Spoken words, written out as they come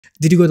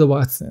Did you go to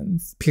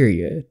Watson's?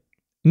 Period.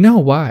 No,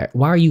 why?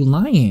 Why are you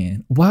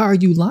lying? Why are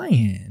you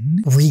lying?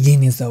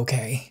 Regan is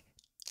okay.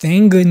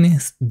 Thank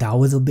goodness. That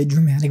was a bit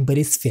dramatic, but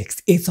it's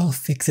fixed. It's all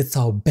fixed. It's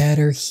all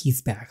better.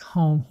 He's back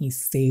home. He's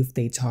safe.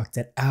 They talked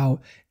it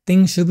out.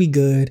 Things should be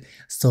good.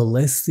 So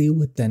let's see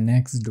what the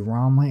next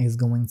drama is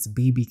going to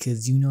be,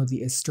 because you know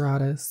the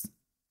Estradas.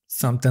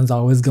 Something's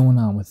always going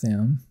on with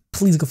them.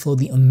 Please go follow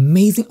the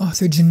amazing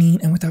author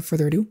Janine. And without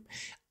further ado,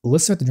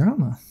 let's start the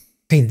drama.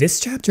 Okay, this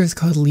chapter is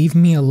called Leave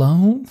Me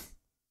Alone.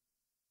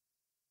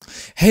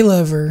 Hey,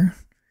 lover.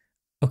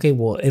 Okay,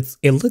 well,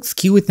 it looks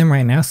cute with him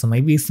right now, so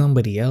maybe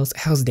somebody else.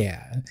 How's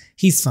dad?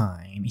 He's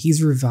fine.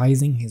 He's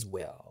revising his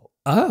will.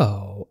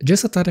 Oh,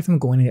 just a thought of him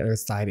going to the other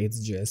side. It's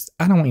just,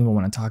 I don't even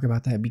want to talk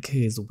about that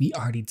because we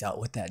already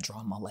dealt with that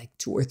drama like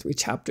 2 or 3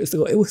 chapters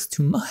ago. It was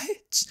too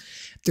much.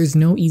 There's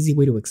no easy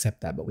way to accept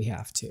that, but we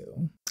have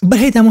to. But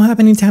hey, that won't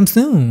happen anytime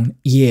soon.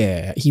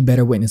 Yeah, he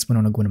better witness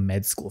Winona going to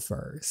med school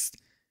first.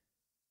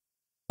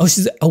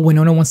 Oh,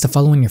 Winona wants to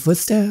follow in your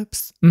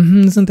footsteps?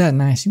 Isn't that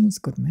nice? She wants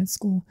to go to med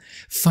school.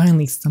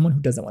 Finally, someone who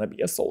doesn't want to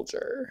be a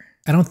soldier.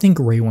 I don't think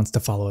Ray wants to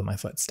follow in my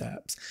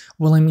footsteps.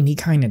 Well, I mean, he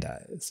kind of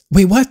does.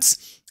 Wait, what?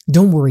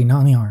 Don't worry,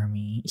 not in the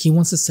army. He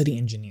wants to study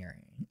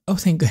engineering. Oh,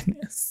 thank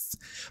goodness.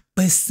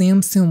 But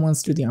Samson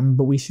wants to do the army,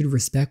 but we should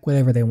respect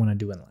whatever they want to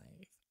do in life.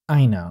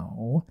 I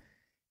know.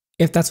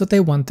 If that's what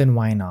they want, then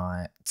why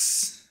not?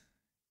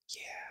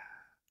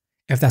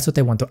 Yeah. If that's what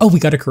they want to... Oh, we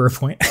got a career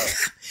point.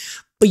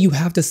 But you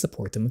have to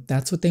support them. If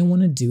that's what they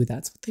want to do,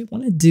 that's what they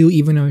want to do,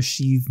 even though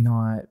she's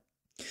not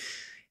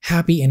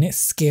happy and it's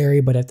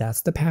scary. But if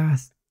that's the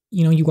path,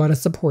 you know, you got to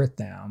support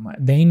them.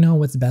 They know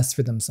what's best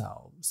for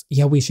themselves.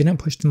 Yeah, we shouldn't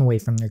push them away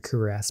from their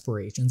career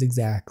aspirations.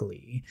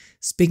 Exactly.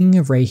 Speaking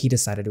of Ray, he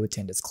decided to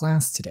attend his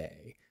class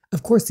today.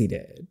 Of course he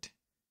did.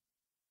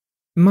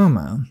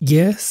 Mama.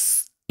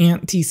 Yes?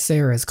 Auntie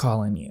Sarah's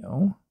calling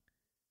you.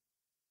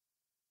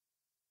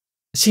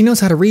 She knows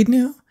how to read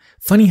now?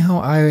 Funny how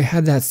I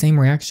had that same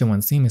reaction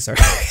when Sammy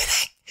started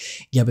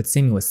reading. Yeah, but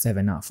Sammy was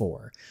 7, not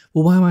 4.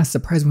 Well, why am I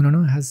surprised when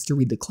Winona has to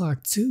read the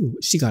clock too?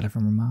 She got it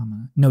from her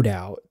mama, no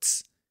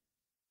doubt.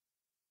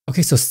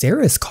 Okay, so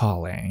Sarah's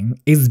calling.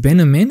 It's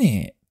been a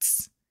minute.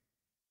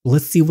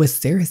 Let's see what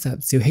Sarah's up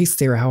to. Hey,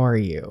 Sarah, how are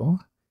you?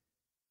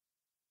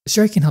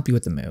 Sure, I can help you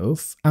with the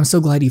move. I'm so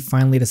glad you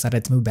finally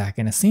decided to move back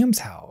into Sam's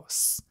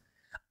house.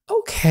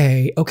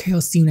 Okay,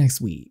 I'll see you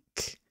next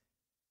week.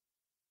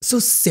 So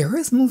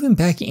Sarah's moving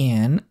back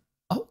in.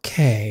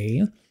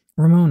 Okay.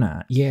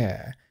 Ramona,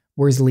 yeah.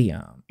 Where's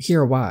Liam?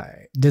 Here,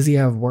 why? Does he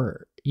have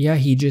work? Yeah,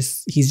 he's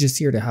just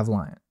here to have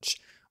lunch.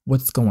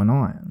 What's going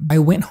on? I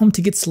went home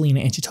to get Selena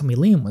and she told me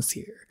Liam was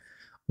here.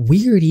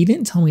 Weird, he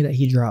didn't tell me that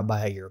he dropped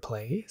by at your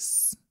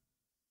place.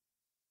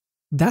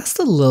 That's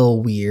a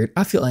little weird.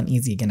 I feel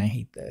uneasy again. I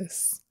hate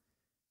this.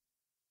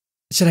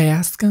 Should I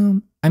ask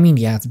him? I mean,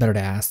 yeah, it's better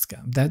to ask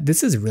him.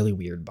 This is really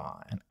weird,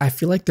 Bond. I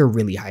feel like they're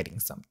really hiding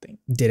something.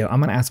 Ditto, I'm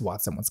gonna ask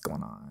Watson what's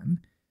going on.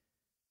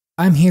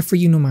 I'm here for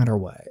you no matter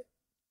what.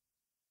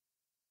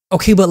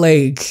 Okay, but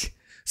like,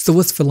 so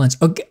what's for lunch?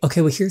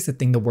 Okay, well, here's the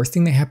thing. The worst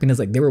thing that happened is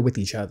like they were with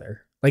each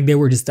other. Like they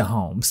were just at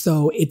home.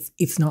 So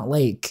it's not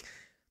like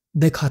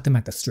they caught them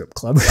at the strip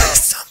club or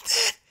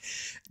something.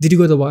 Did you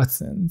go to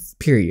Watson's?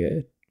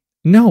 Period.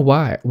 No,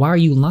 why? Why are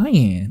you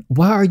lying?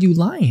 Why are you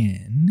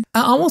lying?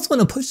 I almost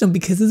want to push him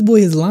because this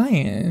boy is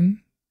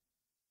lying.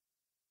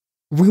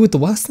 Were you with the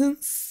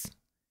Watsons?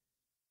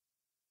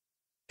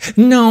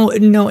 No,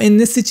 in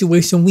this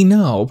situation, we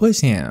know.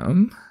 Push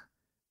him.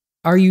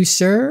 Are you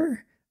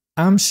sure?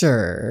 I'm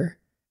sure.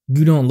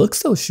 You don't look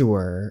so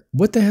sure.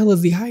 What the hell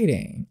is he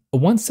hiding?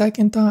 1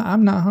 second thought,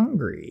 I'm not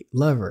hungry.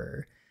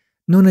 Lover.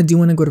 Nona, do you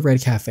want to go to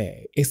Red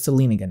Cafe? Is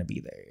Selena gonna be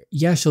there?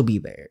 Yeah, she'll be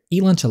there.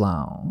 Eat lunch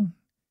alone.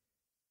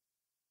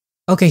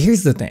 Okay,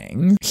 here's the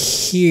thing.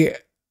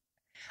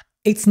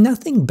 It's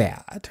nothing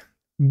bad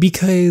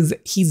because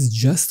he's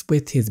just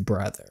with his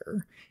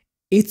brother.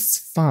 It's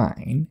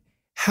fine.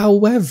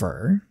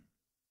 However,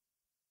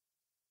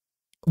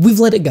 we've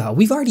let it go.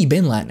 We've already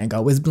been letting it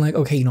go. It's been like,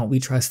 okay, you know, we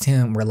trust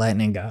him. We're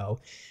letting it go.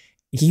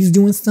 He's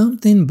doing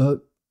something, but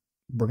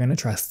we're going to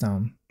trust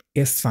him.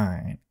 It's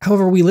fine.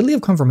 However, we literally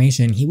have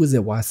confirmation he was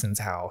at Watson's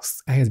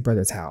house, at his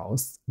brother's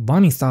house.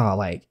 Bonnie saw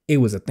like it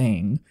was a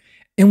thing.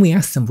 And we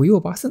asked him, were you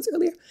at Watson's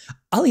earlier?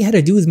 All he had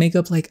to do was make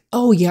up like,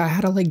 oh yeah, I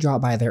had to like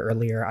drop by there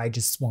earlier. I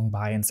just swung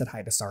by and said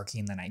hi to Sarky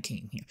and then I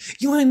came here.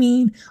 You know what I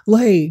mean?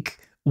 Like,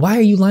 why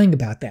are you lying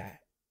about that?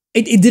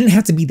 It didn't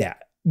have to be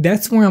that.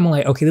 That's where I'm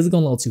like, okay, this is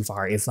going a little too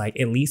far. It's like,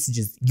 at least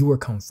just, you were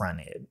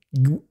confronted.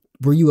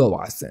 Were you at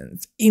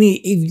Watson's? And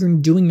if you're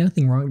doing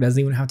nothing wrong, it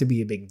doesn't even have to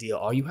be a big deal.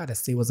 All you had to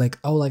say was like,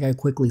 oh, like I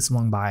quickly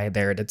swung by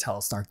there to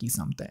tell Starkey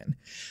something.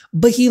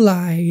 But he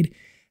lied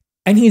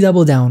and he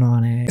doubled down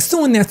on it.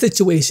 So in that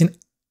situation,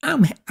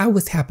 I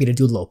was happy to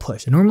do a little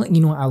push. And normally,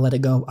 you know what, I'll let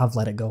it go. I've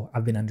let it go.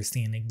 I've been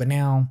understanding. But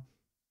now,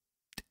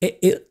 Do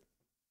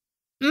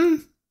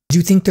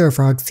you think there are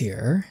frogs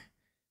here?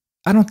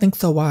 I don't think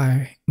so.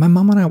 Why? My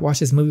mom and I watched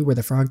this movie where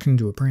the frog turned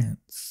into a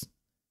prince.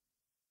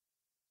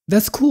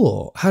 That's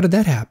cool. How did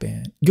that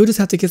happen? You'll just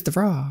have to kiss the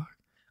frog.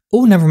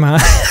 Oh, never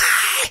mind.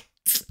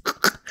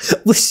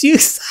 Was she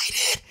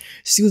excited?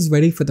 She was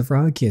ready for the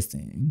frog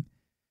kissing.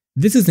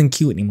 This isn't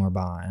cute anymore,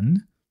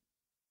 Bond.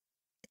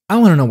 I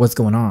want to know what's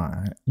going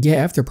on. Yeah,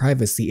 after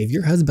privacy, if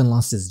your husband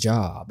lost his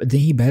job, then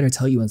he better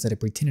tell you instead of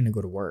pretending to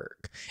go to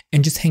work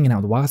and just hanging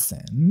out with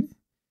Watson.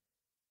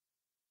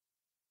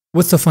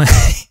 What's so funny?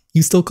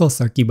 You still call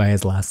Sarky by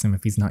his last name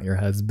if he's not your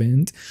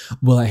husband?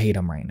 Well, I hate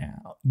him right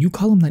now. You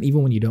call him that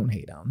even when you don't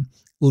hate him.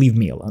 Leave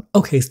me alone.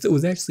 Okay, so it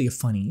was actually a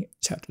funny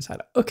chapter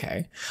title.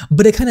 Okay.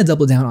 But it kind of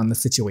doubled down on the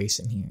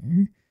situation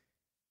here.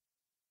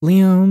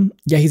 Liam,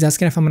 yeah, he's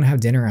asking if I'm going to have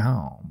dinner at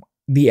home.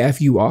 The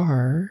F you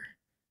are.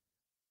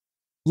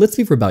 Let's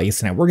be rebellious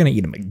tonight. We're going to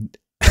eat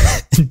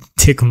a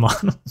dick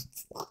model.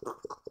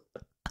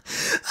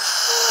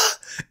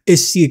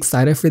 Is she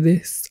excited for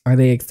this? Are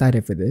they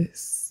excited for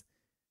this?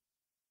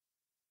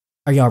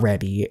 Are y'all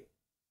ready?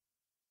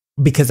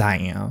 Because I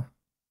am.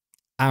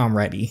 I'm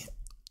ready.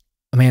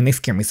 Man, they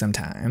scare me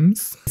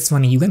sometimes. It's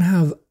funny, you can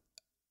have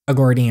a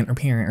guardian or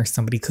parent or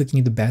somebody cooking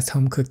you the best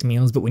home cooked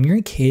meals, but when you're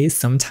a kid,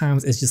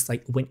 sometimes it's just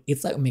like when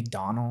it's like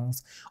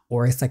McDonald's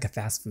or it's like a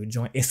fast food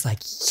joint, it's like,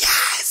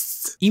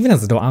 yes! Even as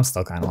an adult, I'm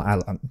still kind of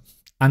like,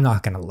 I'm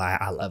not gonna lie,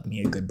 I love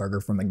me a good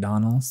burger from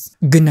McDonald's.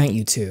 Good night,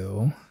 you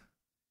two.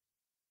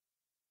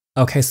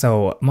 Okay,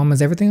 so Mom,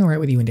 is everything all right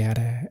with you and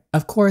Dad?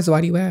 Of course,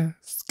 why do you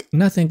ask?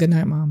 Nothing, good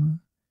night, Mama.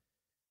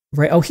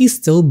 Right, oh, he's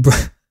still,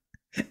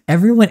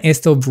 everyone is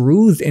still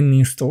bruised in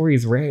these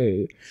stories,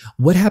 Ray.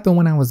 What happened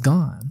when I was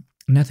gone?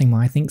 Nothing,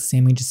 Mom. I think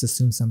Sammy just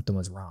assumed something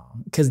was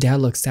wrong. Because Dad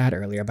looked sad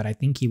earlier, but I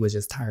think he was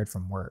just tired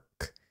from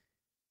work.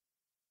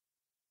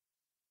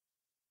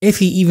 If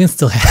he even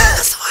still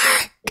has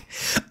work.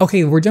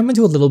 Okay, we're jumping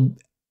to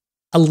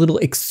a little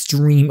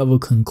extreme of a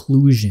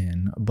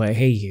conclusion, but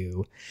hey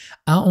you,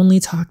 I'll only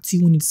talk to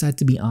you when you decide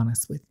to be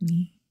honest with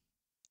me.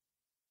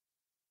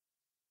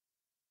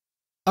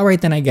 All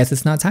right, then I guess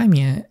it's not time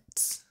yet.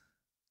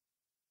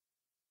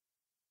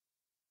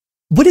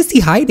 What is he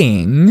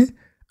hiding?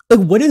 Like,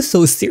 what is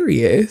so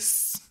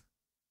serious?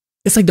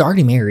 It's like they're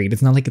already married.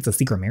 It's not like it's a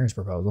secret marriage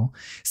proposal.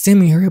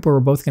 Sammy, hurry up or we're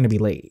both going to be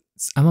late.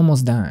 I'm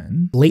almost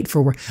done. Late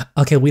for work.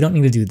 Okay, we don't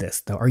need to do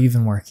this though. Are you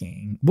even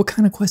working? What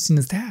kind of question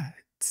is that?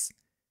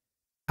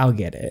 I'll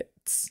get it.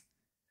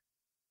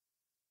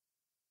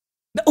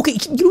 Okay,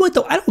 you know what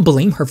though? I don't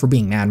blame her for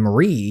being mad,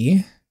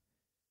 Marie.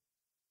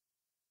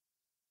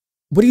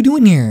 What are you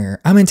doing here?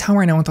 I'm in town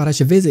right now and thought I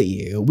should visit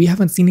you. We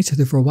haven't seen each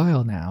other for a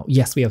while now.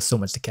 Yes, we have so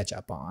much to catch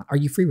up on. Are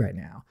you free right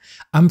now?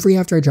 I'm free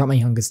after I drop my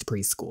youngest to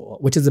preschool,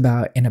 which is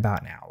about an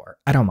hour.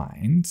 I don't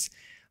mind.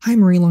 Hi,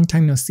 Marie. Long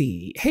time no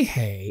see.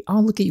 Hey.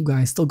 Oh, look at you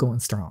guys still going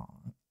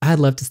strong. I'd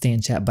love to stay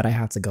and chat, but I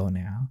have to go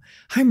now.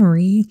 Hi,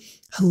 Marie.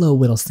 Hello,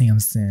 Whittle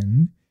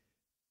Sampson.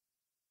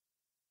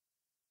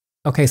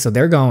 Okay, so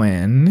they're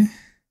going.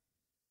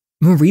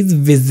 Marie's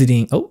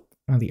visiting. Oh,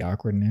 the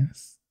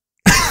awkwardness.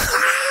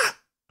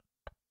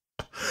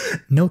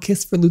 No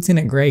kiss for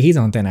Lieutenant Gray. He's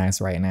on thin ice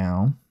right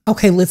now.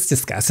 Okay, let's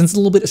discuss. Since it's a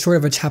little bit short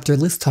of a chapter,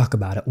 let's talk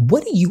about it.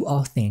 What do you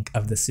all think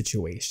of the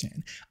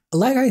situation?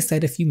 Like I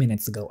said a few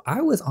minutes ago,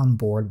 I was on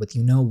board with,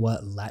 you know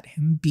what, let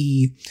him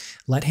be.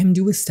 Let him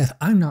do his stuff.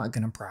 I'm not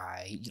going to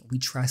pry. We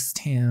trust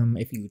him.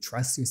 If you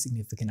trust your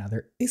significant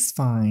other, it's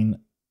fine.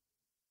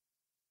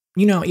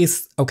 You know,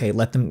 it's okay.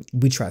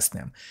 We trust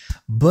them.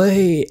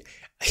 But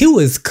he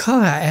was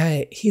caught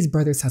at his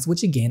brother's house,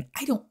 which again,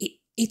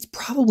 it's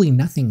probably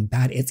nothing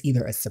bad. It's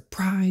either a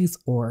surprise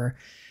or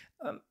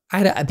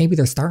maybe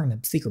they're starting a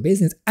secret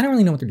business. I don't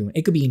really know what they're doing.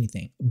 It could be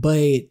anything,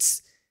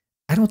 but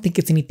I don't think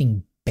it's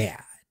anything bad.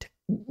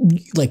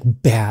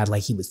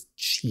 Like he was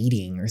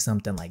cheating or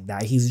something like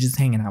that. He's just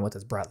hanging out with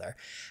his brother.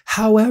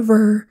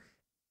 However,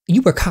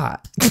 you were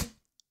caught.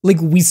 Like,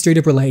 we straight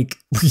up were like,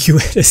 were you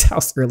at his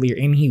house earlier?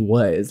 And he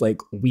was. Like,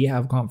 we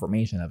have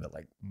confirmation of it.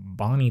 Like,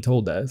 Bonnie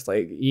told us.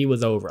 Like, he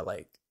was over.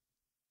 Like,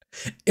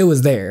 it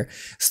was there.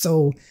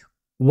 So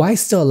why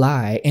still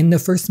lie? In the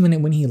first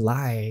minute when he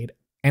lied,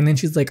 and then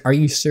she's like, are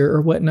you sure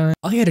or whatnot?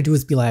 All you had to do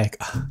was be like,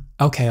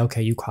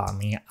 okay, you caught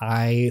me.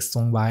 I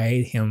swung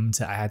by him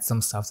I had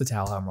some stuff to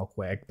tell him real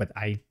quick, but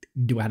I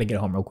have to get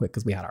home real quick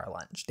because we had our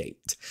lunch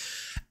date.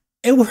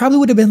 It probably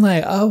would have been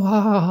like, oh,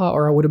 ha, ha, ha.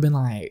 Or I would have been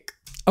like,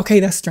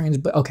 okay, that's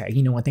strange, but okay,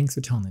 you know what? Thanks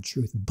for telling the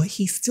truth. But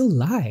he still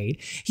lied.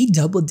 He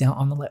doubled down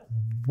on the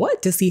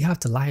what does he have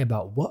to lie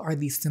about? What are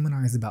these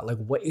seminars about? Like,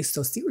 what is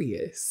so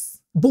serious?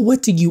 But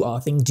what do you all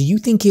think? Do you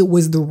think it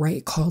was the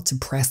right call to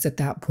press at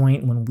that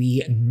point when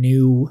we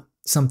knew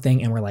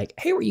something and we're like,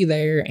 hey, were you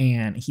there?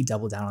 And he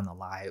doubled down on the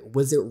lie.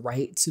 Was it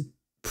right to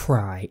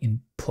pry and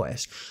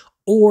push?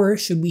 Or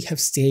should we have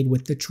stayed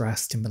with the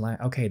trust and been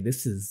like, okay,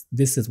 this is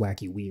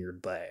wacky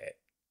weird, but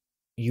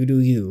you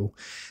do you.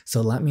 So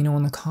let me know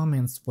in the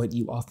comments what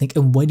you all think.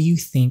 And what do you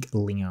think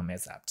Liam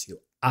is up to?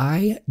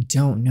 I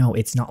don't know.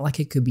 It's not like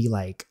it could be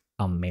like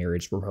a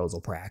marriage proposal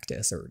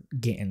practice or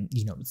getting,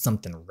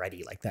 something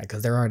ready like that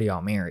because they're already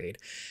all married.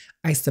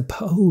 I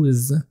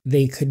suppose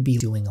they could be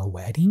doing a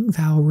wedding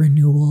vow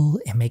renewal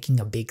and making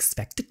a big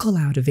spectacle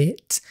out of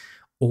it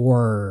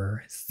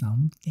or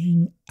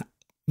something.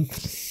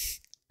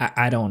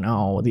 I don't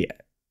know.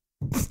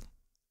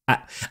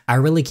 I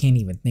really can't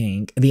even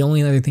think. The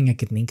only other thing I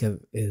could think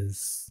of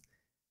is,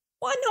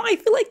 well, no, I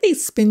feel like they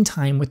spend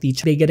time with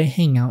each other. They get to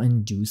hang out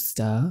and do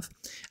stuff.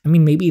 I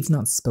mean, maybe it's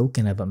not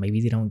spoken of, but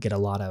maybe they don't get a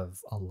lot of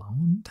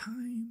alone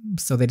time.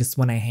 So they just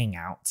want to hang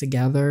out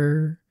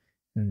together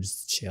and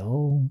just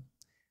chill.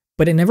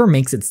 But it never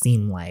makes it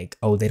seem like,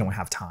 oh, they don't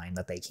have time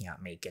that they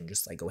can't make and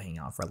just like go hang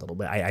out for a little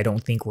bit. I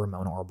don't think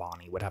Ramona or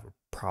Bonnie would have a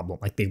problem.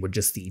 Like they would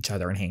just see each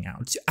other and hang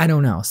out. I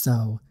don't know.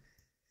 So,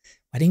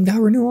 wedding vow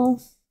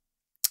renewal?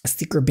 A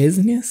secret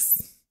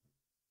business?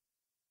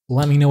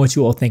 Let me know what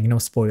you all think. No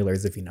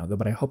spoilers if you know, though,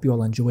 but I hope you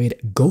all enjoyed.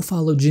 Go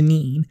follow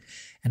Janine,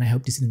 and I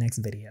hope to see the next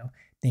video.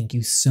 Thank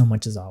you so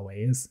much as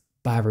always.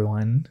 Bye,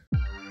 everyone.